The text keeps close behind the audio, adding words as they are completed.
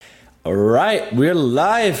All right, we're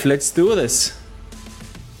live. Let's do this.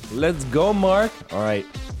 Let's go, Mark. All right.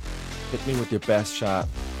 Hit me with your best shot.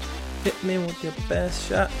 Hit me with your best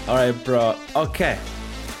shot. All right, bro. Okay.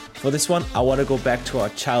 For this one, I want to go back to our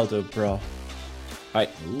childhood, bro. All right.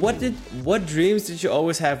 What dreams did you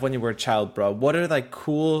always have when you were a child, bro? What are like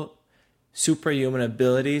cool superhuman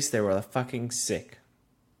abilities that were fucking sick?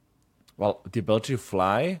 Well, the ability to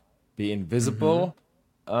fly, be invisible.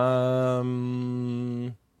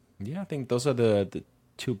 Yeah, I think those are the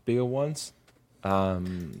two bigger ones.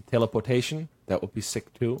 Teleportation, that would be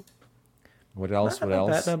sick too. What else?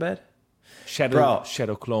 Not bad.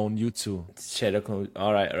 Shadow clone jutsu. Shadow clone.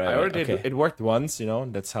 All right. I already Okay. it worked once,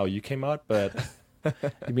 that's how you came out, but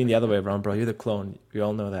You mean the other way around, bro? You're the clone. We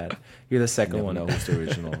all know that. You're the I second never one. know who's the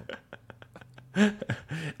original.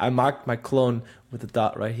 I marked my clone with a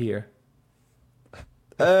dot right here.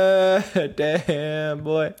 Damn,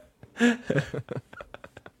 boy.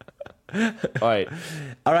 All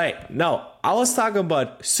right. No, I was talking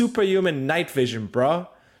about superhuman night vision, bro.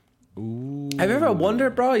 Ooh. Have you ever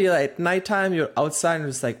wondered, bro? You're like, at nighttime, you're outside and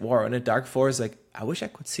it's like, wow, in a dark forest, like, I wish I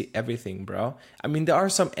could see everything, bro. I mean, there are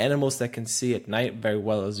some animals that can see at night very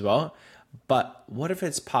well as well. But what if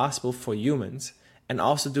it's possible for humans and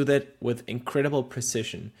also do that with incredible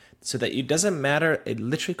precision so that it doesn't matter. It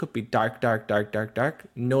literally could be dark,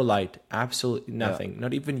 no light, absolutely nothing,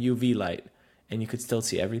 not even UV light. And you could still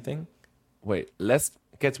see everything. Wait, let's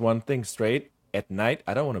get one thing straight. At night,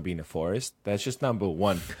 I don't want to be in a forest. That's just number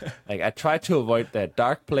one. Like, I try to avoid that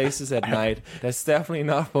dark places at night. That's definitely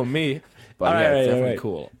not for me. But yeah, it's definitely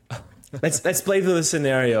cool. Let's play through the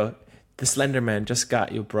scenario. The Slender Man just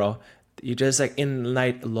got you, bro. You're just like in the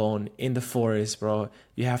night alone, in the forest, bro.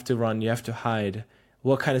 You have to run, you have to hide.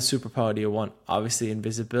 What kind of superpower do you want? Obviously,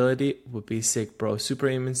 invisibility would be sick, bro.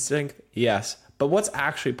 Superhuman strength? Yes. But what's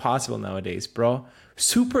actually possible nowadays, bro?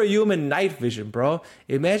 Superhuman night vision, bro.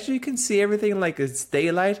 Imagine you can see everything like it's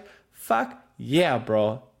daylight. Fuck yeah,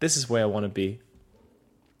 bro. This is where I want to be.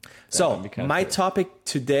 So, my topic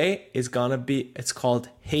today is gonna be, it's called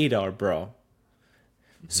HADAR, bro.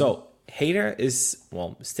 So, HADAR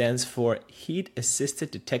stands for Heat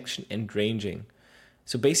Assisted Detection and Ranging.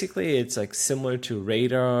 So basically, it's like similar to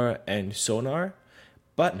radar and sonar,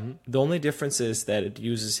 but the only difference is that it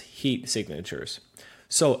uses heat signatures.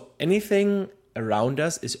 So anything around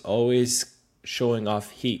us is always showing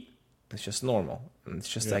off heat. It's just normal. And it's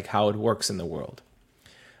just like how it works in the world.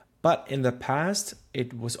 But in the past,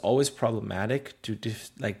 it was always problematic to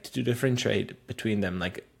differentiate between them.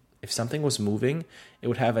 Like if something was moving, it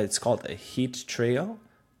would have it's called a heat trail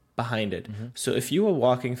behind it. So if you were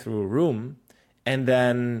walking through a room and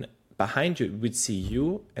then behind you, we'd see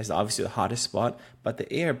you as obviously the hottest spot, but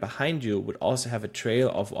the air behind you would also have a trail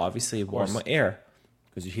of obviously warmer air.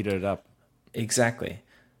 Because you heated it up. Exactly.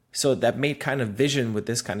 So that made kind of vision with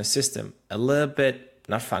this kind of system a little bit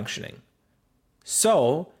not functioning.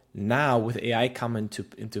 So now with AI coming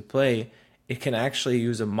into play, it can actually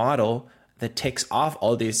use a model that takes off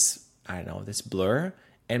all these, this blur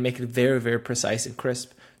and make it very, very precise and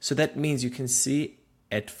crisp. So that means you can see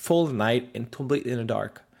at full night and completely in the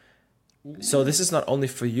dark. So this is not only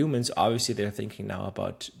for humans. Obviously, they're thinking now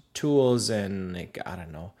about tools and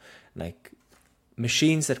like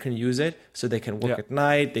machines that can use it. So they can work at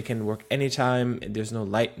night. They can work anytime. There's no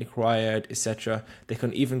light required, etc. They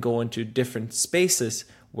can even go into different spaces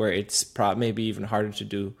where it's maybe even harder to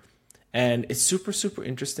do. And it's super, super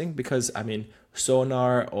interesting because,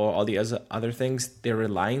 sonar or all the other things, they're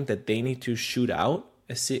relying that they need to shoot out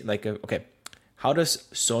how does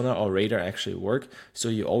sonar or radar actually work? So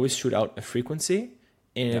you always shoot out a frequency,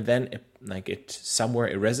 and then somewhere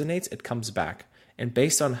it resonates, it comes back. And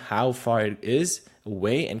based on how far it is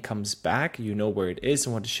away and comes back, you know where it is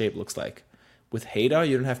and what the shape looks like. With HADAR,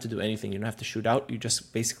 you don't have to do anything. You don't have to shoot out. You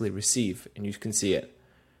just basically receive, and you can see it,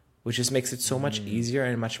 which just makes it so much easier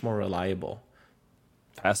and much more reliable.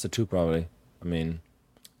 Faster too, probably.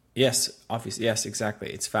 Yes, obviously. Yes, exactly.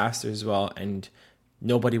 It's faster as well, and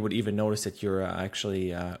nobody would even notice that you're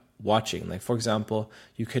actually watching. Like, for example,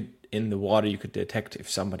 in the water, you could detect if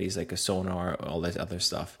somebody's like a sonar or all that other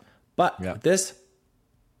stuff. But with this,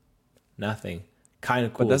 nothing. Kind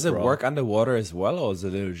of cool. But does it work underwater as well, or is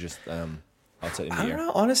it just outside in the air? I don't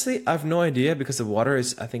know. Honestly, I have no idea because the water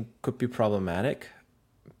could be problematic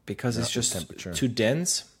because it's just too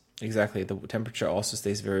dense. Exactly. The temperature also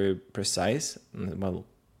stays very precise. Well,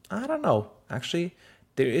 I don't know. Actually,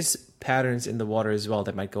 there is patterns in the water as well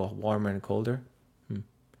that might go warmer and colder.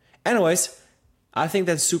 Anyways, I think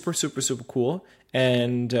that's super, super, super cool.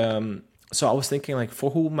 And so I was thinking, like,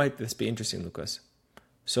 for who might this be interesting, Lucas?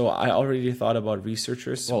 So I already thought about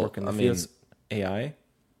researchers working in the fields, AI.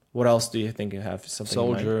 What else do you think you have? Something in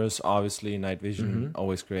mind? Soldiers, obviously, night vision,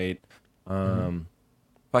 always great.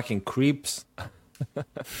 Fucking creeps.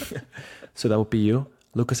 So that would be you,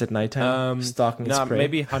 Lucas, at nighttime, stalking his prey.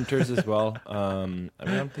 Maybe hunters as well. I mean, I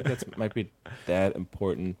don't think that might be that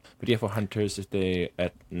important. But yeah, for hunters, if they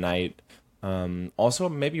at night. Also,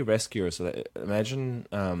 maybe rescuers. So imagine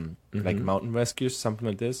like mountain rescues, something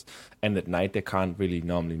like this. And at night, they can't really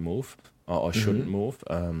normally move or shouldn't move.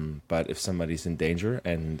 But if somebody's in danger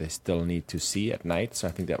and they still need to see at night, so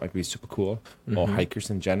I think that might be super cool. Or hikers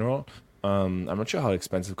in general. I'm not sure how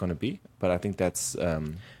expensive it's going to be, but I think that's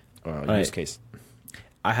use case.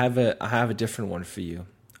 I have a different one for you.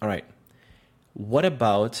 All right. What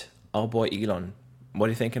about our boy Elon? What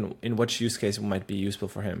do you think in which use case might be useful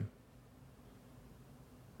for him?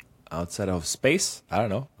 Outside of space, I don't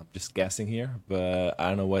know. I'm just guessing here, but I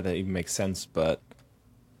don't know whether that even makes sense. But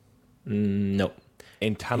nope.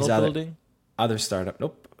 In tunnel building, other startup.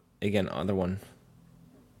 Nope. Again, other one.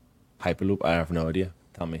 Hyperloop. I have no idea.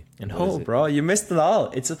 Tell me. No, bro, you missed it all.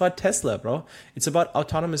 It's about Tesla, bro. It's about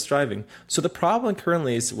autonomous driving. So the problem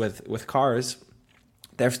currently is with cars.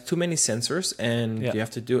 There's too many sensors, and you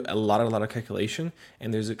have to do a lot of calculation,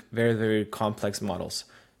 and there's very, very complex models.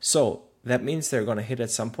 So that means they're going to hit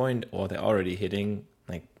at some point, or they're already hitting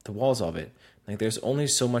like the walls of it. Like there's only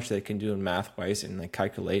so much they can do in math-wise and like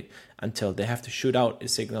calculate until they have to shoot out a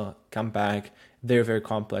signal, come back. They're very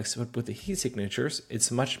complex. But with the heat signatures,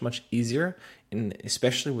 it's much, much easier. And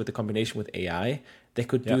especially with the combination with AI, they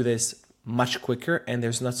could do this much quicker, and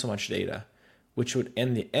there's not so much data, which would,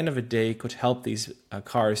 in the end of the day, could help these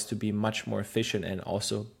cars to be much more efficient and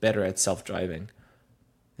also better at self-driving.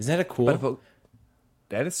 Isn't that cool?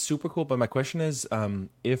 That is super cool, but my question is,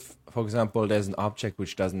 if, for example, there's an object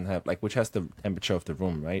which doesn't have, like, which has the temperature of the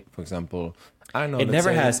room, right? For example, I don't know. It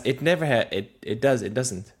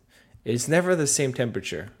doesn't. It's never the same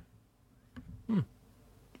temperature.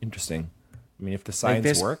 Interesting. I mean, if the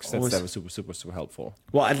science works, that's super, super, super helpful.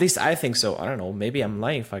 Well, at least I think so. I don't know. Maybe I'm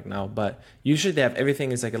lying fuck now, but usually they have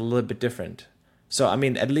everything is like a little bit different. So, I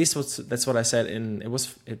mean, at least that's what I said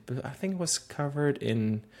I think it was covered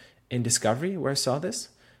in Discovery where I saw this.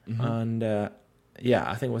 And I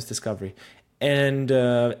think it was Discovery. And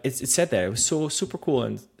it said there, it was so super cool.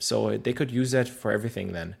 And so they could use that for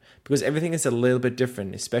everything then, because everything is a little bit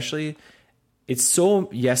different, especially it's so,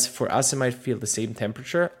 yes, for us, it might feel the same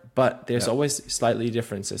temperature, but there's always slightly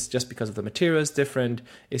differences just because of the material is different,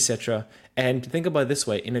 etc. And think about it this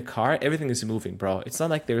way, in a car, everything is moving, bro. It's not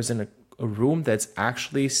like there's a room that's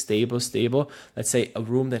actually stable. Let's say a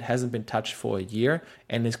room that hasn't been touched for a year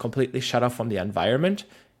and is completely shut off from the environment.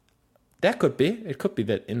 It could be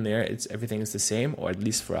that in there everything is the same, or at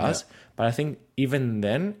least for us. But I think even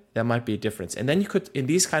then there might be a difference. And then you could, in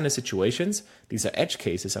these kind of situations, these are edge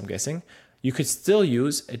cases, I'm guessing, you could still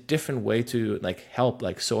use a different way to like help,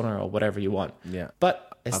 like sonar or whatever you want. Yeah.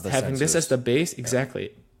 But having this as the base,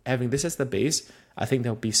 having this as the base, I think that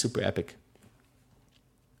would be super epic.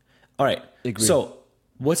 All right. Agreed. So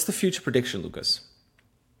what's the future prediction, Lucas?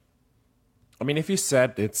 I mean, if you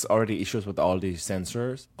said it's already issues with all these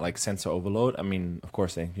sensors, like sensor overload, I mean, of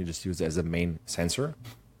course, you just use it as a main sensor,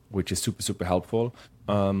 which is super, super helpful.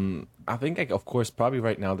 I think, like, of course, probably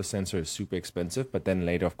right now the sensor is super expensive, but then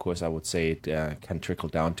later, of course, I would say it can trickle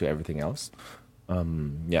down to everything else.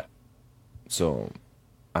 So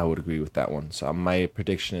I would agree with that one. So my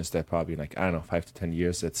prediction is that probably, like, I don't know, 5 to 10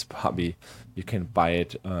 years, it's probably, you can buy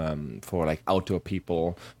it for like outdoor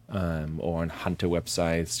people or on hunter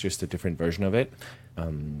websites, just a different version of it.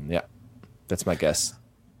 That's my guess.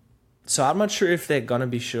 So I'm not sure if they're gonna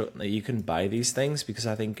be sure that you can buy these things, because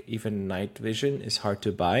I think even night vision is hard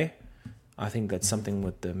to buy. I think that's something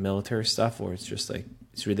with the military stuff, or it's just like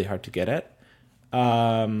it's really hard to get at.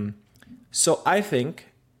 So I think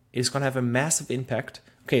it's gonna have a massive impact.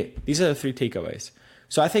 Okay, these are the 3 takeaways.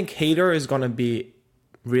 So I think HADR is gonna be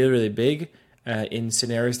really, really big in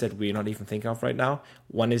scenarios that we're not even thinking of right now.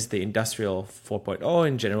 One is the industrial 4.0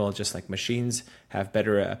 in general, just like machines have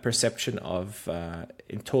better perception of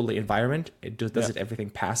in totally environment. It does it everything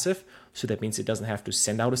passive. So that means it doesn't have to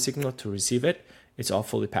send out a signal to receive it. It's all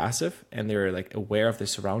fully passive, and they're like aware of the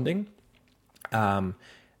surrounding.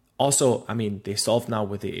 Also, I mean, they solved now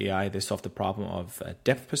with the AI, they solved the problem of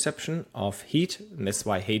depth perception of heat. And that's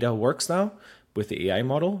why HADR works now with the AI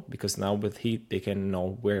model, because now with heat, they can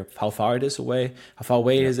know how far it is away, how far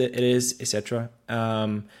away is it is, etc.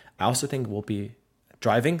 I also think we'll be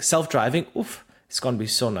self-driving. Oof, it's going to be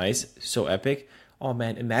so nice, so epic. Oh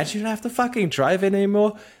man, imagine you don't have to fucking drive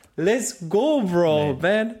anymore. Let's go, bro,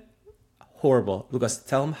 man. horrible. Lucas,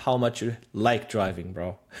 tell them how much you like driving,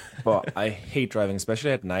 bro. But I hate driving,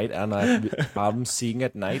 especially at night. And I'm seeing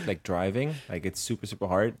at night, like driving, like it's super, super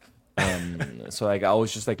hard. So like I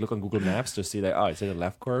always just like look on Google Maps to see like, oh, it's like a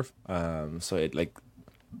left curve. So it like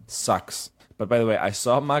sucks. But by the way, I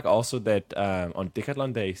saw, Mark, also that on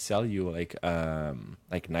Decathlon they sell you like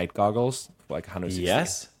night goggles for like 160.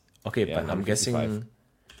 Yes. Okay, Yeah, but I'm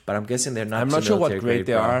 155. guessing they're not. I'm not sure what military grade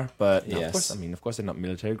they bro. are, but no, Yes. of course they're not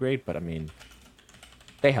military grade, but I mean,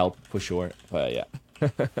 they help for sure. But yeah.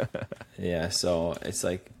 Yeah, so it's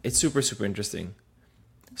like it's super super interesting.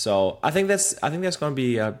 So I think that's going to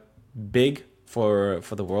be big for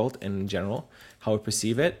the world in general, how we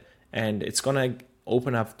perceive it, and it's going to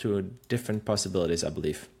open up to different possibilities, I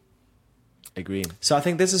believe. Agree. So I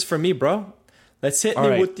think this is for me, bro. Let's hit All me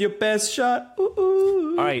right. with your best shot. Ooh,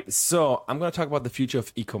 ooh. All right, so I'm gonna talk about the future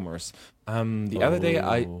of e-commerce. The other day,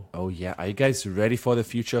 are you guys ready for the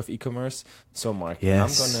future of e-commerce? So, Mark,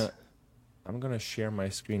 Yes. I'm gonna share my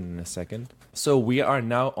screen in a second. So we are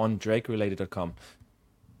now on DrakeRelated.com.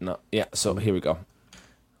 No, yeah. So here we go.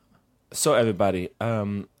 So everybody,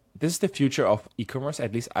 this is the future of e-commerce.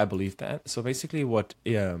 At least I believe that. So basically, what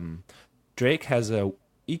Drake has a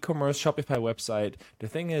e-commerce Shopify website. The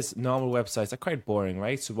thing is, normal websites are quite boring,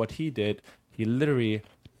 right? So what he did, he literally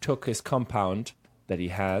took his compound that he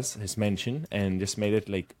has, his mansion, and just made it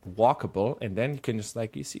like walkable. And then you can just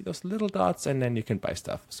like, you see those little dots, and then you can buy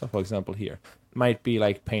stuff. So for example, here might be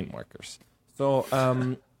like paint markers. So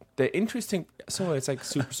so it's like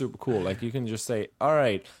super, super cool. Like you can just say, all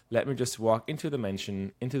right, let me just walk into the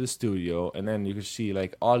mansion, into the studio, and then you can see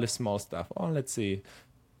like all the small stuff. Oh, let's see,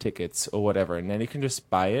 tickets or whatever. And then you can just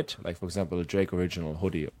buy it. Like for example, a Drake original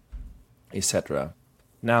hoodie, etc.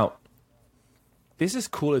 Now, this is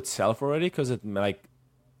cool itself already because it like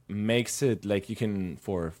makes it like you can,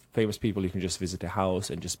 for famous people, you can just visit the house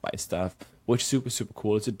and just buy stuff, which is super, super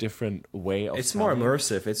cool. It's a different way of It's more selling.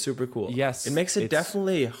 immersive. It's super cool. Yes, It makes it it's-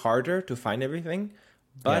 definitely harder to find everything,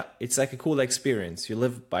 but it's like a cool experience. You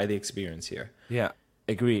live by the experience here. Yeah,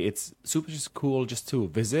 agree. It's super just cool just to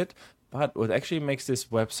visit. But what actually makes this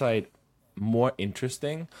website more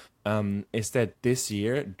interesting is that this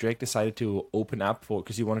year Drake decided to open up for,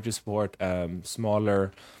 because he wanted to support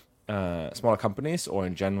smaller companies, or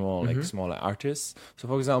in general like smaller artists. So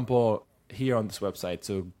for example, here on this website,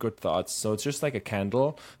 so Good Thoughts. So it's just like a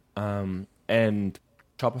candle, and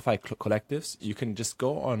Shopify collectives. You can just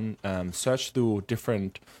go on search through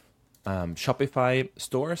different Shopify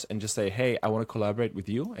stores and just say, hey, I want to collaborate with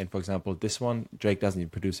you. And for example, this one, Drake doesn't even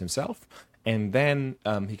produce himself. And then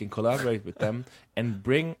he can collaborate with them and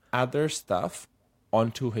bring other stuff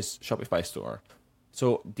onto his Shopify store.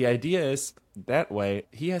 So the idea is that way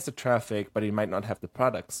he has the traffic, but he might not have the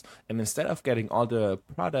products. And instead of getting all the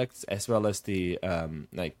products as well as the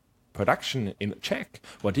like production in check,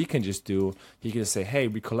 what he can just do, he can just say, hey,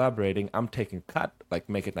 we're collaborating, I'm taking cut, like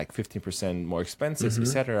make it like 15% more expenses,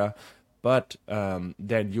 etc. But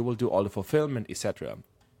then you will do all the fulfillment, etc.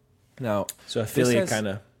 Now, So affiliate this has- kind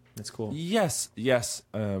of. That's cool. Yes.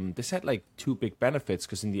 This had like two big benefits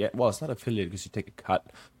because in the end, well, it's not affiliate because you take a cut.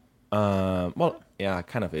 Well, yeah, it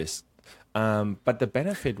kind of is. But the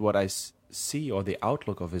benefit, what I see, or the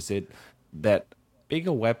outlook of, is it that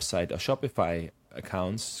bigger website or Shopify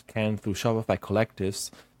accounts can, through Shopify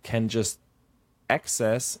collectives, can just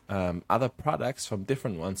access other products from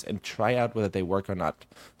different ones and try out whether they work or not.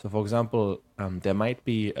 So, for example, there might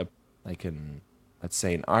be let's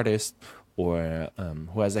say an artist or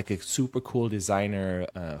who has like a super cool designer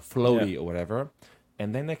floaty or whatever,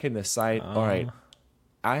 and then they can decide, all right,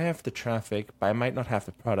 I have the traffic, but I might not have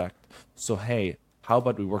the product. So hey, how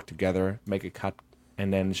about we work together, make a cut,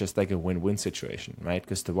 and then it's just like a win-win situation, right?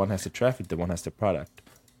 Because the one has the traffic, the one has the product.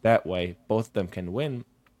 That way, both of them can win,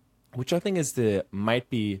 which I think is might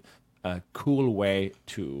be a cool way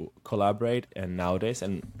to collaborate and nowadays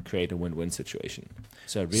and create a win-win situation.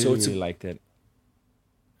 So I really liked it.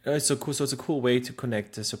 It's so cool. So it's a cool way to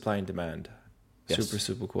connect the supply and demand. Yes. Super,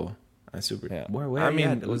 super cool. Super. Yeah. Where? I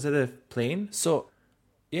mean, was it a plane? So,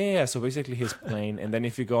 yeah. So basically, his plane, and then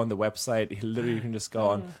if you go on the website, he literally you can just go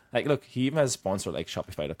on. Like, look, he even has a sponsor like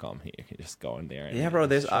Shopify.com. Here, you can just go in there. And Yeah, bro.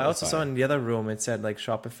 I also Shopify. saw in the other room it said like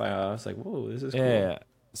Shopify. I was like, whoa, this is cool. Yeah.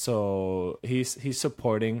 So he's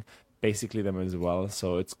supporting basically them as well.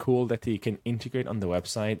 So it's cool that he can integrate on the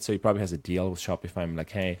website. So he probably has a deal with Shopify. I'm like,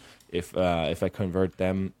 hey, if I convert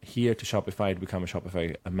them here to Shopify to become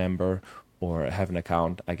a member or have an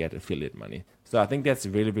account, I get affiliate money. So I think that's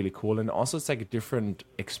really, really cool. And also it's like a different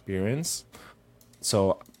experience.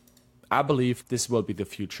 So I believe this will be the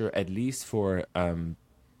future, at least for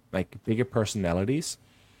like bigger personalities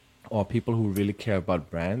or people who really care about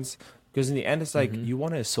brands. Because in the end, it's like you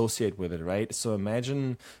want to associate with it, right? So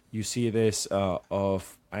imagine you see this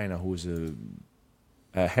of, I don't know, who's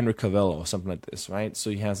Henry Cavill or something like this, right? So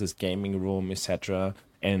he has this gaming room, etc.,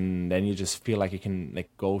 and then you just feel like you can like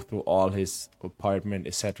go through all his apartment,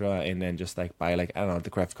 etc., and then just like buy like, I don't know,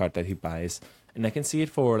 the graphics card that he buys, and I can see it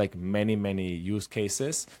for like many use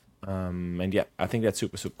cases, and yeah, I think that's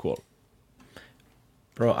super cool.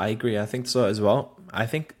 Bro, I agree. I think so as well. I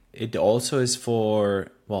think it also is for,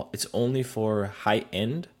 well, it's only for high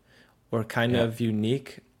end or kind of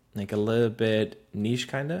unique, like a little bit niche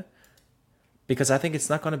kind of. Because I think it's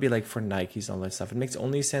not going to be like for Nikes and all that stuff. It makes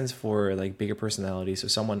only sense for like bigger personalities or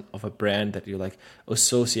someone of a brand that you like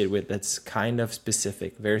associate with that's kind of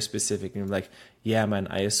specific, very specific. And you're like, yeah, man,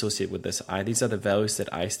 I associate with this. These are the values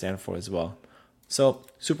that I stand for as well. So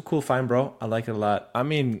super cool find, bro. I like it a lot. I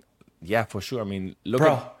mean, yeah, for sure. I mean, look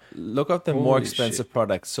up the Holy more expensive shit.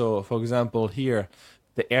 products. So, for example, here,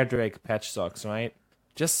 the Air Drake patch socks, right?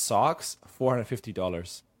 Just socks,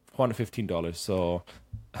 $450, $415. So,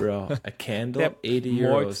 Bro, a candle, they're 80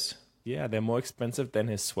 more, euros. yeah, they're more expensive than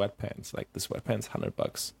his sweatpants. Like the sweatpants,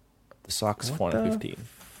 $100. The socks, What 415.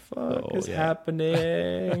 the fuck is yeah.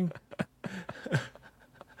 happening?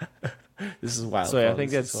 This is wild. So yeah, bro. I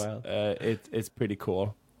think This is that's wild. it's pretty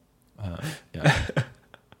cool. Yeah.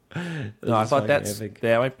 This No, I is thought fucking epic.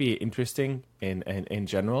 that might be interesting in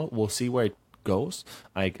general. We'll see where it goes,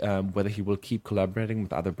 like whether he will keep collaborating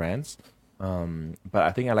with other brands. But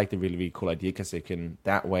I think I like the really cool idea because they can,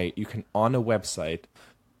 that way you can on a website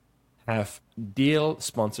have deal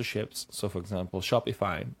sponsorships. So for example,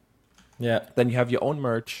 Shopify. Yeah. Then you have your own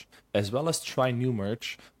merch as well as try new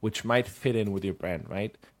merch, which might fit in with your brand,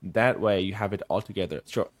 right? That way you have it all together.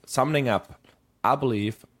 So summing up, I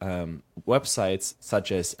believe websites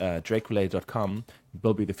such as drakerelay.com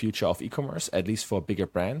will be the future of e-commerce, at least for bigger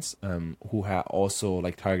brands who are also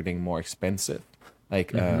like targeting more expensive,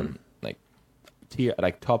 like tier,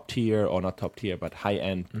 like top tier, or not top tier, but high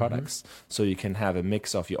end products. So you can have a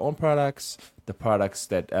mix of your own products, the products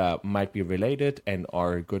that might be related and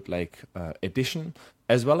are a good like addition,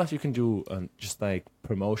 as well as you can do just like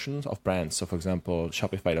promotions of brands. So for example,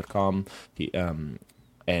 Shopify.com,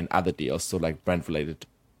 and other deals, so like brand related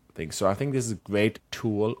things. So I think this is a great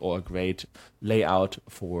tool or a great layout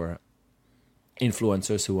for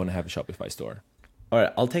influencers who want to have a Shopify store. All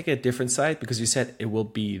right, I'll take a different side because you said it will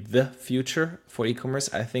be the future for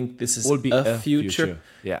e-commerce. I think this is Will be a a future. future.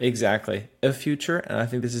 Yeah. Exactly. A future. And I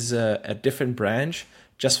think this is a different branch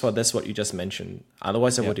just for this, what you just mentioned.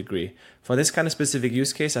 Otherwise, I would agree. For this kind of specific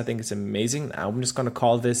use case, I think it's amazing. I'm just going to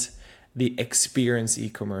call this the experience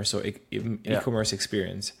e-commerce or e-commerce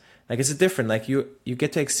experience. Like it's a different, like you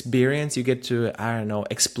get to experience, you get to, I don't know,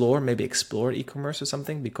 explore e-commerce or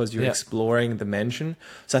something because you're exploring the mention.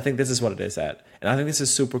 So I think this is what it is at. And I think this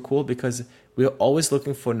is super cool because we're always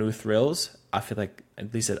looking for new thrills. I feel like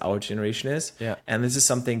at least at our generation is. Yeah. And this is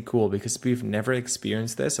something cool because we've never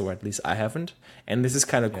experienced this, or at least I haven't. And this is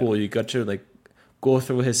kind of cool. You got to like go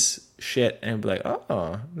through his shit and be like,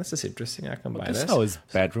 oh, this is interesting. I can buy This this. is how his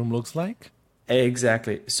bedroom looks like.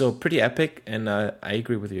 Exactly. So pretty epic. And I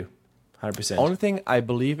agree with you. 100%. Only thing I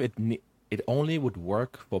believe it only would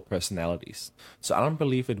work for personalities. So I don't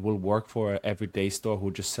believe it will work for an everyday store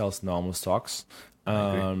who just sells normal socks.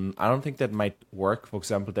 I don't think that might work. For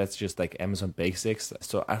example, that's just like Amazon Basics.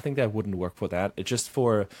 So I think that wouldn't work for that. It's just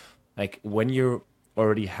for like when you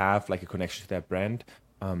already have like a connection to that brand,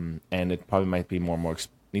 and it probably might be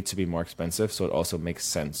needs to be more expensive. So it also makes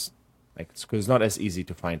sense, like because it's not as easy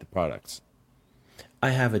to find the products. I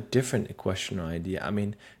have a different question or idea. I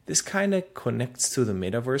mean, this kind of connects to the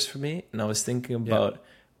metaverse for me. And I was thinking about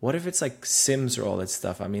what if it's like Sims or all that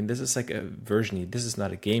stuff? I mean, this is like a version. This is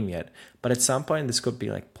not a game yet. But at some point, this could be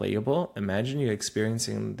like playable. Imagine you're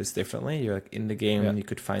experiencing this differently. You're like in the game and you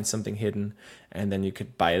could find something hidden and then you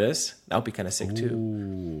could buy this. That would be kind of sick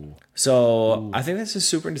too. So I think this is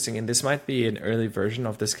super interesting. And this might be an early version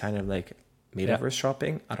of this kind of like metaverse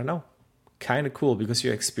shopping. I don't know. Kind of cool because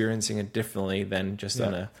you're experiencing it differently than just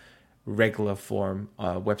on a regular form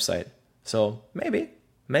website. So maybe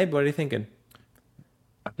what are you thinking?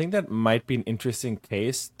 I think that might be an interesting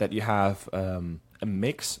case that you have a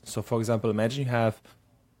mix. So for example, imagine you have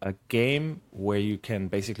a game where you can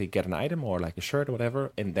basically get an item or like a shirt or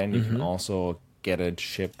whatever, and then you can also get it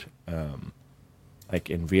shipped like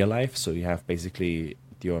in real life. So you have basically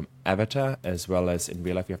your avatar as well as in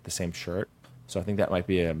real life you have the same shirt. So I think that might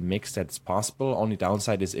be a mix that's possible. Only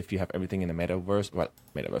downside is if you have everything in the metaverse. Well,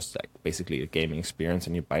 metaverse is like basically a gaming experience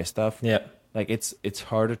and you buy stuff. Yeah. Like it's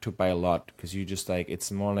harder to buy a lot because you just like it's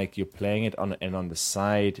more like you're playing it on the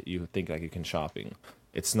side. You think like you can shopping.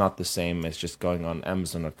 it's not the same as just going on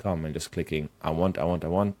Amazon.com and just clicking I want,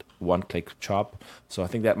 one click shop. So I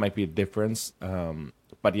think that might be a difference.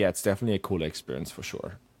 But yeah, it's definitely a cool experience for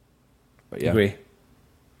sure. But yeah. Agree.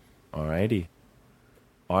 Alrighty.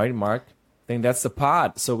 All right, Mark. I think that's the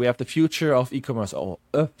part. So we have the future of e-commerce, or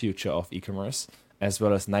a future of e-commerce, as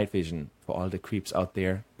well as night vision for all the creeps out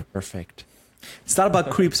there. Perfect. It's not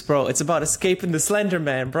about creeps, bro. It's about escaping the Slender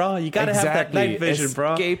Man, bro. You gotta have that night vision,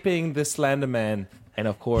 bro. Escaping the Slender Man, and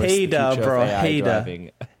of course, Hey the da, future bro. of AI Hey da.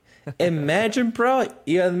 driving. Imagine, bro,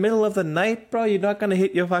 you're in the middle of the night, bro. You're not gonna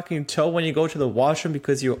hit your fucking toe when you go to the washroom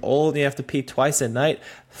because you're old and you have to pee twice a night.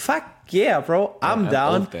 Fuck yeah, bro. I'm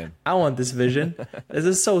down. I want this vision. This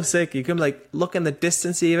is so sick. You can like look in the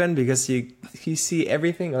distance even because you see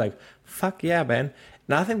everything. Like, fuck yeah, man.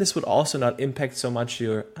 And I think this would also not impact so much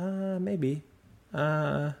your maybe.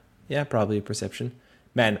 Yeah, probably perception.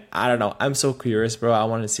 Man, I don't know. I'm so curious, bro. I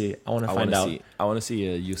want to see. I want to find out. I want to see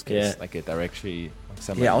a use case, like a directory.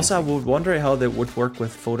 Yeah. Also, I would wonder how they would work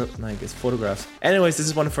with photographs. Anyways, this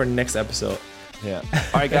is one for next episode. Yeah.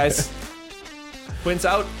 All right, guys. Twins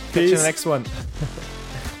out. Catch you in the next one.